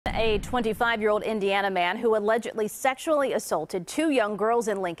A 25-year-old Indiana man who allegedly sexually assaulted two young girls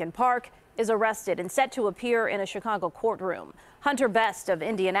in Lincoln Park is arrested and set to appear in a Chicago courtroom. Hunter Best of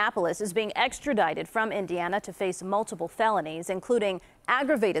Indianapolis is being extradited from Indiana to face multiple felonies, including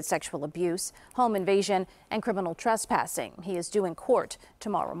aggravated sexual abuse, home invasion, and criminal trespassing. He is due in court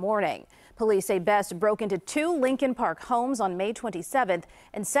tomorrow morning. Police say Best broke into two Lincoln Park homes on May 27th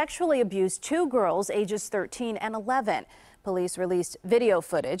and sexually abused two girls ages 13 and 11. Police released video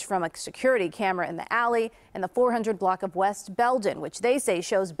footage from a security camera in the alley in the 400 block of West Belden, which they say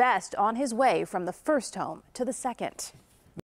shows Best on his way from the first home to the second.